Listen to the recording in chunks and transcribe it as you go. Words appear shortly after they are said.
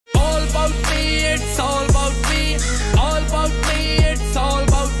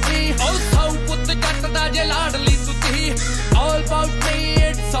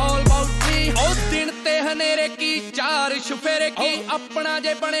तेरे की अपना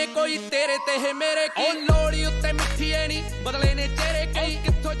जे बने कोई तेरे ते है मेरे की ओ लोड़ी उत्ते मिठी है नी बदले ने चेहरे की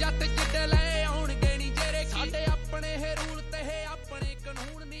किथों जट जिद्दे ले आउणगे नी जेरे की साडे अपने है रूल ते है अपने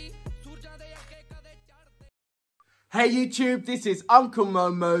कानून नी सूरजां दे अगे कदे चढ़दे। Hey YouTube, this is Uncle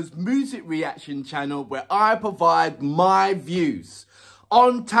Momo's music reaction channel where I provide my views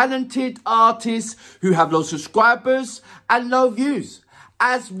on talented artists who have low subscribers and low views,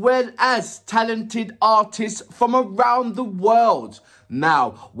 as well as talented artists from around the world.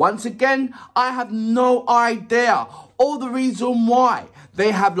 Now, once again, I have no idea or the reason why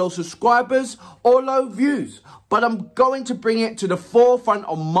they have low subscribers or low views, but I'm going to bring it to the forefront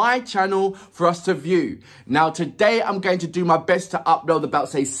of my channel for us to view. Now today I'm going to do my best to upload about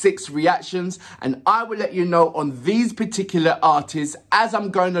say 6 reactions, and I will let you know on these particular artists as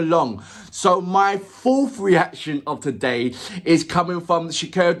I'm going along. So my 4th reaction of today is coming from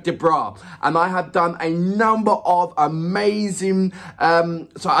Shakur Da Brar, and I have done a number of amazing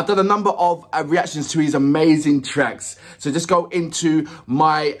reactions to his amazing tracks. So just go into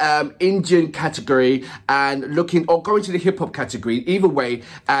my Indian category and go into the hip-hop category, either way,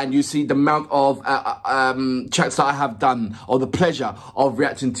 and you see the amount of tracks that I have done, or the pleasure of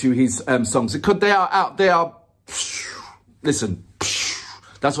reacting to his songs, because they are out there. Listen,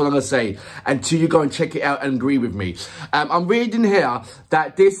 that's what I'm going to say, until you go and check it out and agree with me. I'm reading here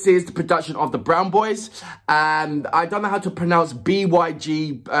that this is the production of the Brown Boys, and I don't know how to pronounce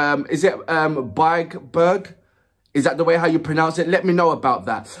BYG, is it Byg Byrd? Is that the way how you pronounce it? Let me know about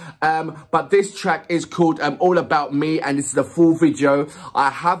that. But this track is called All About Me, and this is the full video. I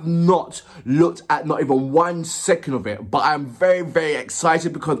have not looked at not even 1 second of it, but I'm very, very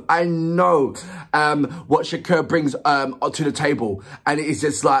excited because I know what Shakur brings to the table. And it is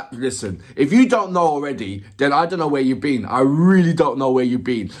just like, listen, if you don't know already, then I don't know where you've been. I really don't know where you've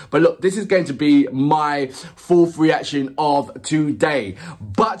been. But look, this is going to be my 4th reaction of today.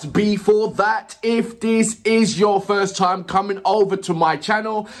 But before that, if this is your first time coming over to my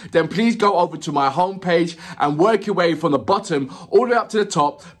channel, then please go over to my homepage and work your way from the bottom all the way up to the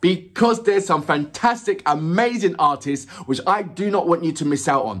top, because there's some fantastic, amazing artists which I do not want you to miss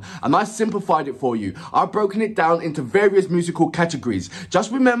out on. And I simplified it for you. I've broken it down into various musical categories.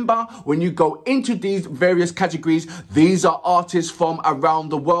 Just remember, when you go into these various categories, these are artists from around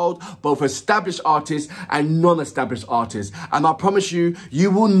the world, both established artists and non-established artists. And I promise you,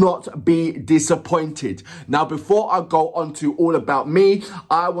 you will not be disappointed. Now, before I go on to All About Me,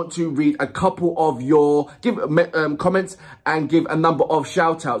 I want to read a couple of your comments and give a number of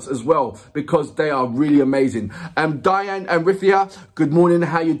shout outs as well, because they are really amazing. Diane and Rithia, good morning,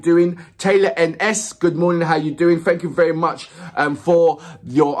 how you doing? Taylor NS, good morning, how you doing? Thank you very much for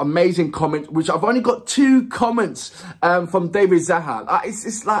your amazing comment, which I've only got 2 comments from David Zaha.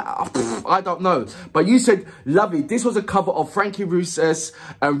 It's like, I don't know, but you said, lovely, this was a cover of Frankie Ruse's,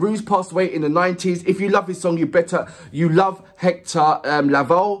 Ruse passed away in the 90s. If you love this song, you love Hector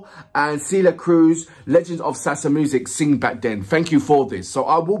Lavoe and Celia Cruz, legends of salsa music, sing back then. Thank you for this. So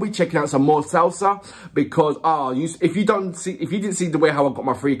I will be checking out some more salsa, because if you didn't see the way how I got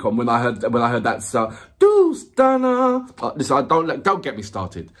my freak on when I heard that listen, don't get me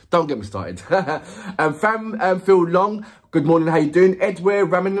started. Don't get me started. Phil Long, good morning, how you doing?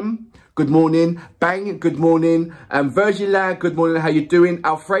 Edward Ramanam, good morning. Bang, good morning. Virgila, good morning, how you doing?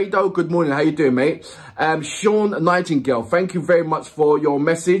 Alfredo, good morning, how you doing, mate? Sean Nightingale, thank you very much for your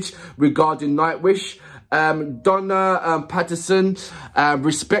message regarding Nightwish. Donna Patterson,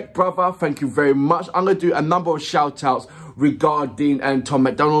 respect, brother, thank you very much. I'm going to do a number of shout outs regarding Tom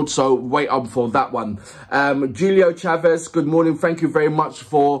McDonald, so wait up for that one. Julio Chavez, good morning, thank you very much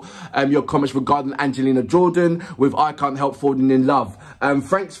for your comments regarding Angelina Jordan with I Can't Help Falling in Love.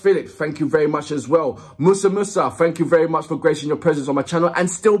 Frank Phillips, thank you very much as well. Musa, thank you very much for gracing your presence on my channel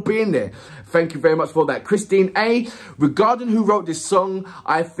and still being there. Thank you very much for that. Christine A, regarding who wrote this song,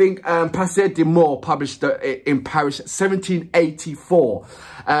 I think Passer de Moore published it in Paris 1784.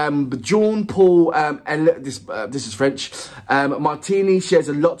 John Paul, this is French. Martini shares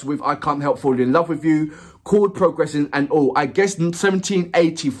a lot with I Can't Help Falling in Love with You. Chord progression and all. I guess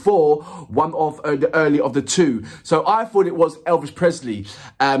 1784, one of the early of the 2. So I thought it was Elvis Presley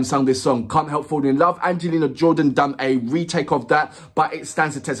sung this song, Can't Help Falling in Love. Angelina Jordan done a retake of that, but it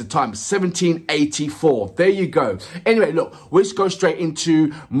stands the test of time. 1784. There you go. Anyway, look, we'll just go straight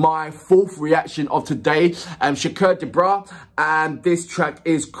into my 4th reaction of today. Shakur Da Brar, and this track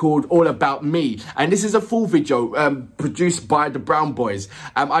is called All About Me. And this is a full video produced by the Brown Boys.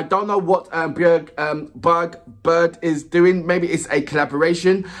 I don't know what Byg Byrd is doing. Maybe it's a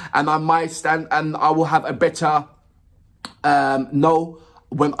collaboration, and I might stand and I will have a better know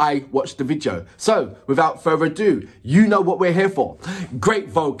when I watch the video. So, without further ado, you know what we're here for.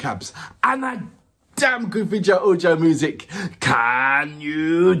 Great vocabs and a damn good video audio music. Can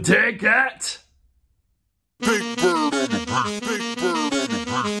you dig it? Byg Byrd on the beat, Byg Byrd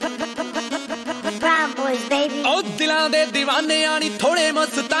on the beat. Brown boys, baby. ओ दिलां दे दीवाने आनी थोड़े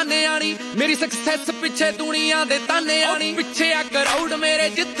मस्ताने आनी मेरी success पिछे दुनिया दे ताने आनी पिछे आ क्राउड मेरे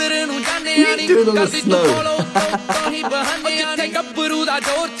जिद्दर नु जाने आनी करदी तू बोलो तो ही बहाने आनी गब्बरू दा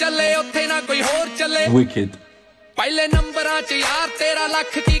जोर चले ओथे ना कोई होर चले Wicked. पहले नंबरां च यार तेरा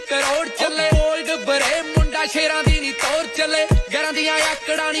लख की करोड़ चले बोल्ड बरे मुंडा शेरां दी नी तोर चले गरां दियां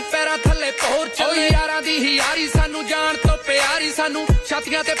आकड़ां नी पैरां थल्ले पोर चले यारां दी ही यारी सानू जान तो प्यारी सानू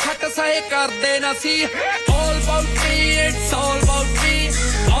छातियां ते फट सहे कर दे ना सी all about me it's all about me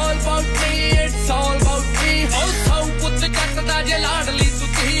all about me it's all about me ओ सौ पुੱਤ ਜੱਟ ਦਾ ਜੇ ਲਾਡਲੀ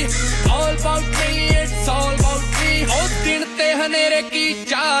ਸੁਤੀ all about me it's all about me ओ दिन ते हनेरे की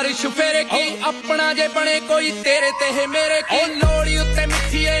चार शुफेरे की अपना जे बने कोई तेरे ते है मेरे की ओ लोड़ी उत्ते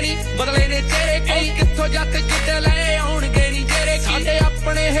मिठी नी बदले ने चेहरे की किथों जट जिद्दे ले आउणगे नी जेरे की साडे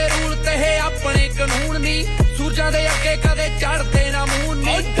अपने है रूल ते है अपने कानून नी सूरजां दे अगे कदे चढ़दे ना मून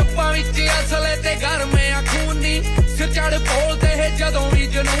नी डब्बां विच असले ते गरमे आ खून नी सिर चढ़ बोलदे है जदों भी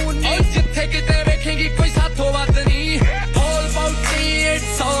जनून नी जिथे किते वेखेंगी कोई साथों वध नी all about me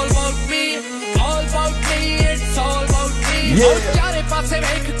it's all about me all about me it's all about me Yeah. चारे पासे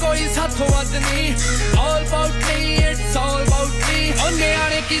वेख कोई साथों वध नी all about me it's all about me ओ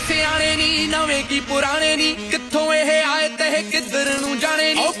नियाणे की सियाणे नी नवे की पुराने नी किथों एह आए ते किधर नू जाने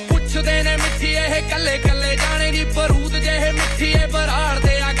नी ओ पुछदे ने मिठी एह कल्ले कल्ले जाने नी बरूद जेह मिठी ए बराड़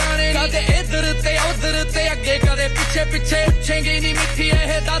दे आ गाने कदे इधर ते उधर ते अगे कदे पिछे पिछे पुछेंगी नी मिठी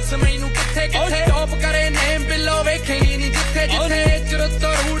एह दस मैनू किथे किथे टॉप करे नेम बिलो वेखेंगी नी जिथे जिथे इज्जत तो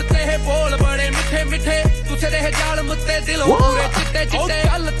रूड़ ते है बोल बड़े मिठे मिठे तुसे दे जाल मुत्ते दिलों पूरे चिट्टे चिट्टे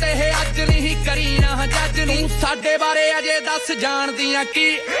गल ते है अज नहीं करी ना जज नी साडे बारे अजे दस जान दियां की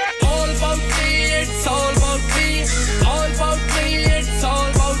all about me it's all about me all about me it's all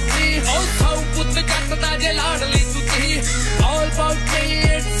about me ओ सौ पुੱਤ ਜੱਟ ਦਾ ਜੇ ਲਾਡਲੀ ਸੁਤੀ all about me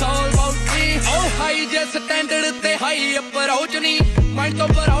it's all about me O high J standard ते हाई अप्रोच नी माइंड तो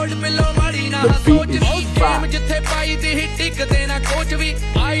बराउड पिलो माड़ी ना सोच नी गेम जिथे पाई दी ही टिकदे ना कोच भी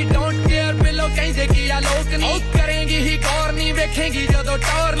आई डोंट केयर पिलो कहंदे की आ लोक नी करेंगी ही गौर नी वेखेंगी जदों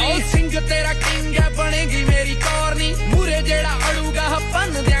टौर नी सिंह तेरा किंग है बनेगी मेरी कौर नी मूरे जेड़ा अड़ूगा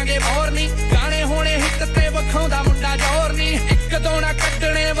बन देंगे मोर नी गाने होने हिट ते वखाउंदा मुंडा जोर नी इक दो ना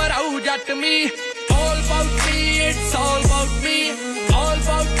कड्डणे वराऊ जट मी all about me it's all about me all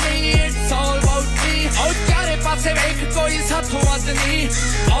about me it's all about me ओ चारे पासे वेख कोई साथों वध नी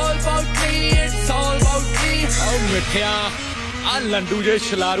all about me it's all about me ओ मिठिया आ लंडू जे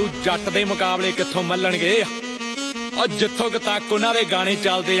छलारू जट दे मुकाबले किथों मल्लणगे ओ जिथों तक उन्हां दे गाने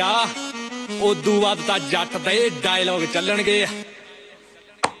चलदे आ उदू वध तां जट दे dialogue चलणगे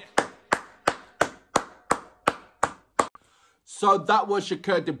So that was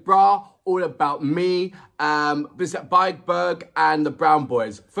Shakur Da Brar, All About Me, Byg Byrd and the Brown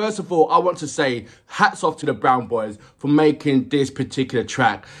Boys. First of all, I want to say hats off to the Brown Boys for making this particular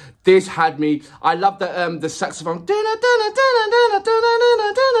track. This had me, I love the saxophone,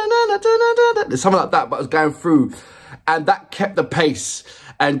 something like that, but I was going through, and that kept the pace,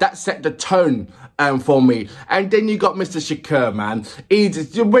 and that set the tone for me. And then you got Mr. Shakur, man.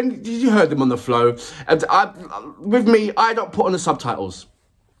 When you heard him on the flow, and with me, I don't put on the subtitles.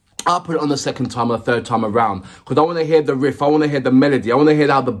 I'll put it on the second time or the third time around because I want to hear the riff, I want to hear the melody, I want to hear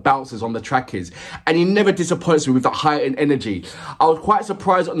how the bounces on the track is. And he never disappoints me with that heightened energy. I was quite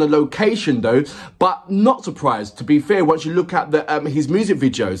surprised on the location though, but not surprised, to be fair. Once you look at his music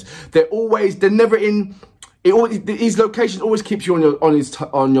videos, they're never in... his location always keeps you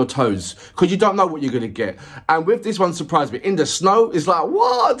on your toes because you don't know what you're going to get. And with this one, surprised me. In the snow, it's like,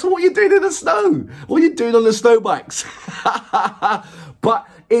 what are you doing in the snow? What are you doing on the snow bikes? But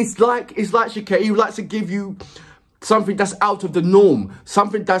it's like Shakur, he likes to give you something that's out of the norm,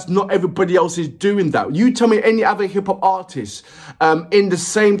 something that's not everybody else is doing that. You tell me any other hip-hop artist in the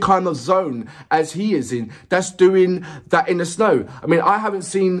same kind of zone as he is in that's doing that in the snow. I mean, I haven't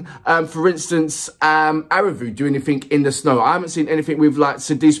seen, for instance, Aravu do anything in the snow. I haven't seen anything with like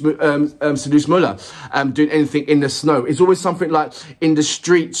Seduce Muller doing anything in the snow. It's always something like in the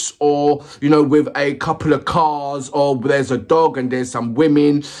streets or, you know, with a couple of cars or there's a dog and there's some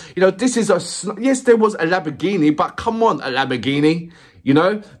women. You know, this is yes, there was a Lamborghini, but come on, a Lamborghini, you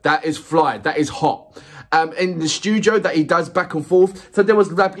know, that is fly, that is hot. in the studio that he does back and forth. So there was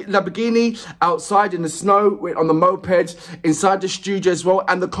Lamborghini outside in the snow on the mopeds, inside the studio as well,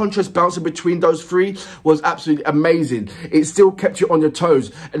 and the contrast bouncing between those three was absolutely amazing. It still kept you on your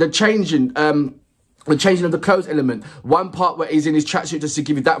toes, and the changing of the clothes element. One part where he's in his tracksuit just to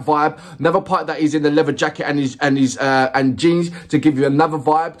give you that vibe. Another part that he's in the leather jacket and jeans to give you another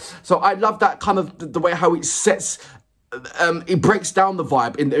vibe. So I love that kind of the way how it sets. It breaks down the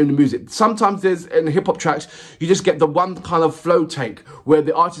vibe in the music. Sometimes there's in hip hop tracks, you just get the one kind of flow take where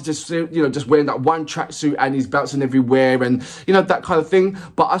the artist just, you know, just wearing that one tracksuit and he's bouncing everywhere and, you know, that kind of thing.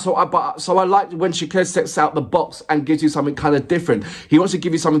 But I like when Shakur sets out the box and gives you something kind of different. He wants to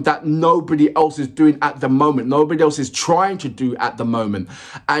give you something that nobody else is doing at the moment. Nobody else is trying to do at the moment.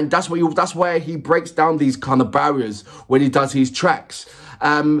 And that's where he breaks down these kind of barriers when he does his tracks.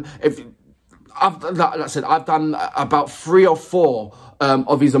 Like I said, I've done about 3 or 4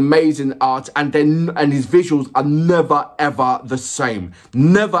 of his amazing art, and his visuals are never ever the same.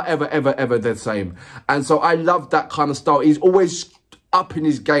 Never ever the same. And so I love that kind of style. He's always up in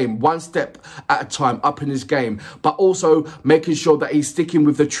his game, one step at a time, up in his game, but also making sure that he's sticking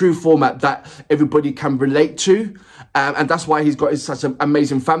with the true format that everybody can relate to. And that's why he's got such an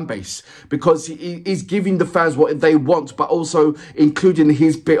amazing fan base, because he's giving the fans what they want, but also including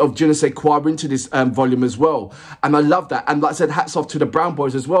his bit of je ne sais quoi into this volume as well. And I love that. And like I said, hats off to the Brown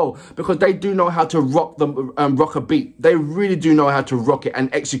Boys as well, because they do know how to rock a beat. They really do know how to rock it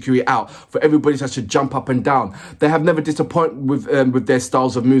and execute it out for everybody to have to jump up and down. They have never disappointed with their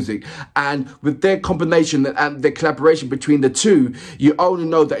styles of music, and with their combination and their collaboration between the two, you only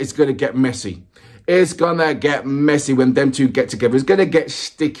know that it's going to get messy. It's gonna get messy when them two get together. It's gonna get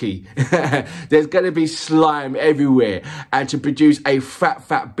sticky. There's gonna be slime everywhere. And to produce a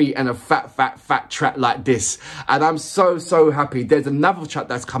fat beat and a fat track like this. And I'm so happy. There's another track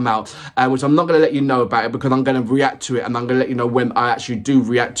that's come out, which I'm not gonna let you know about it, because I'm gonna react to it, and I'm gonna let you know when I actually do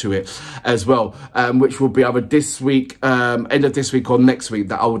react to it as well. Which will be either this week, end of this week, or next week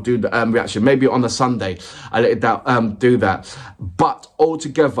that I will do the reaction. Maybe on a Sunday, I'll let it do that. But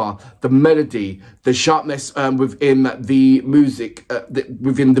altogether, the melody, the sharpness within the music,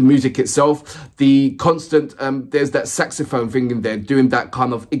 itself, the constant, there's that saxophone thing in there, doing that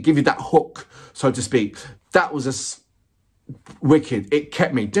kind of, it gives you that hook, so to speak. That was wicked. It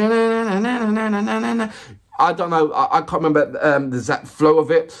kept me. I don't know, I can't remember the exact flow of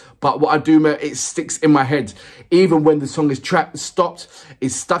it, but what I do remember, it sticks in my head. Even when the song is stopped,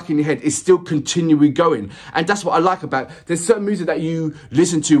 it's stuck in your head, it's still continually going. And that's what I like about it. There's certain music that you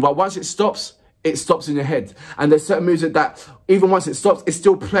listen to, but once it stops in your head. And there's certain music that, even once it stops, it's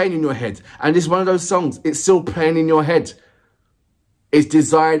still playing in your head. And it's one of those songs, it's still playing in your head. It's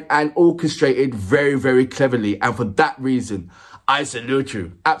designed and orchestrated very cleverly. And for that reason, I salute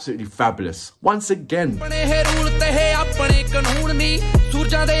you. Absolutely fabulous. Once again. All about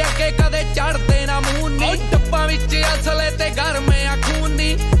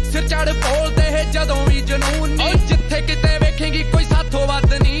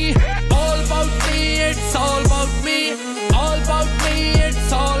me, it's all about me. All about me,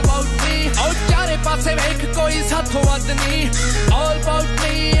 it's all about me. Oh, चारे पासे वेख कोई साथों वद नहीं. All about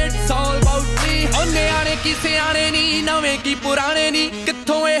me, it's all about me. Oh, न्याणे की सियाणे नी, नवे की पुराणे नी.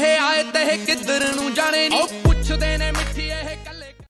 कित्थों ये आए ते किधर नू जाने नी.